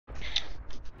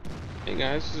Hey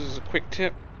guys, this is a quick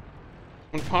tip.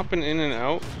 When popping in and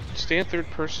out, stay in third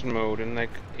person mode and like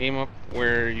aim up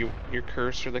where your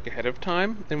cursor like ahead of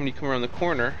time. Then when you come around the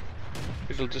corner,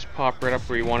 it'll just pop right up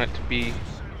where you want it to be.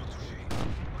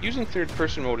 Using third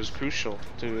person mode is crucial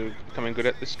to becoming good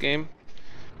at this game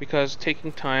because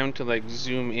taking time to like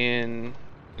zoom in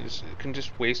can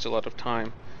just waste a lot of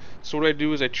time. So what I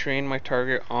do is I train my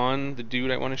target on the dude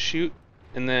I want to shoot,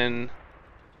 and then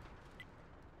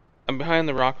I'm behind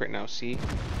the rock right now, see?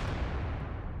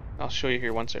 I'll show you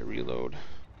here once I reload.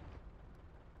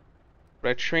 But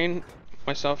I train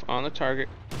myself on the target,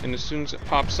 and as soon as it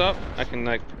pops up, I can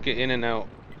like get in and out.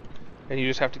 And you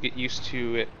just have to get used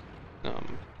to it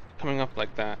coming up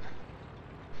like that.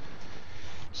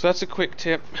 So that's a quick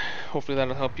tip. Hopefully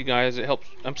that'll help you guys. It helps.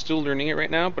 I'm still learning it right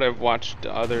now, but I've watched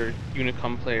other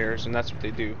Unicum players, and that's what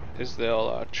they do. Is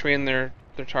they'll train their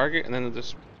target, and then they'll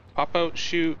just pop out,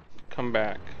 shoot, come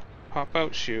back, pop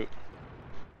out, shoot.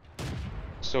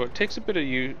 So it takes a bit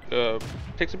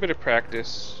of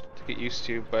practice to get used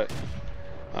to, but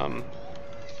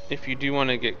if you do want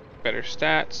to get better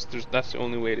stats, that's the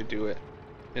only way to do it,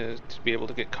 is to be able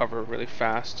to get cover really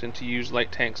fast and to use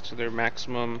light tanks to their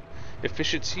maximum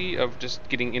efficiency of just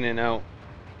getting in and out.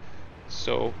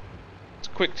 So it's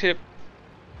a quick tip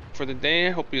for the day.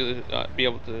 I hope you'll be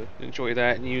able to enjoy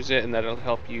that and use it, and that'll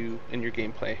help you in your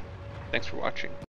gameplay. Thanks for watching.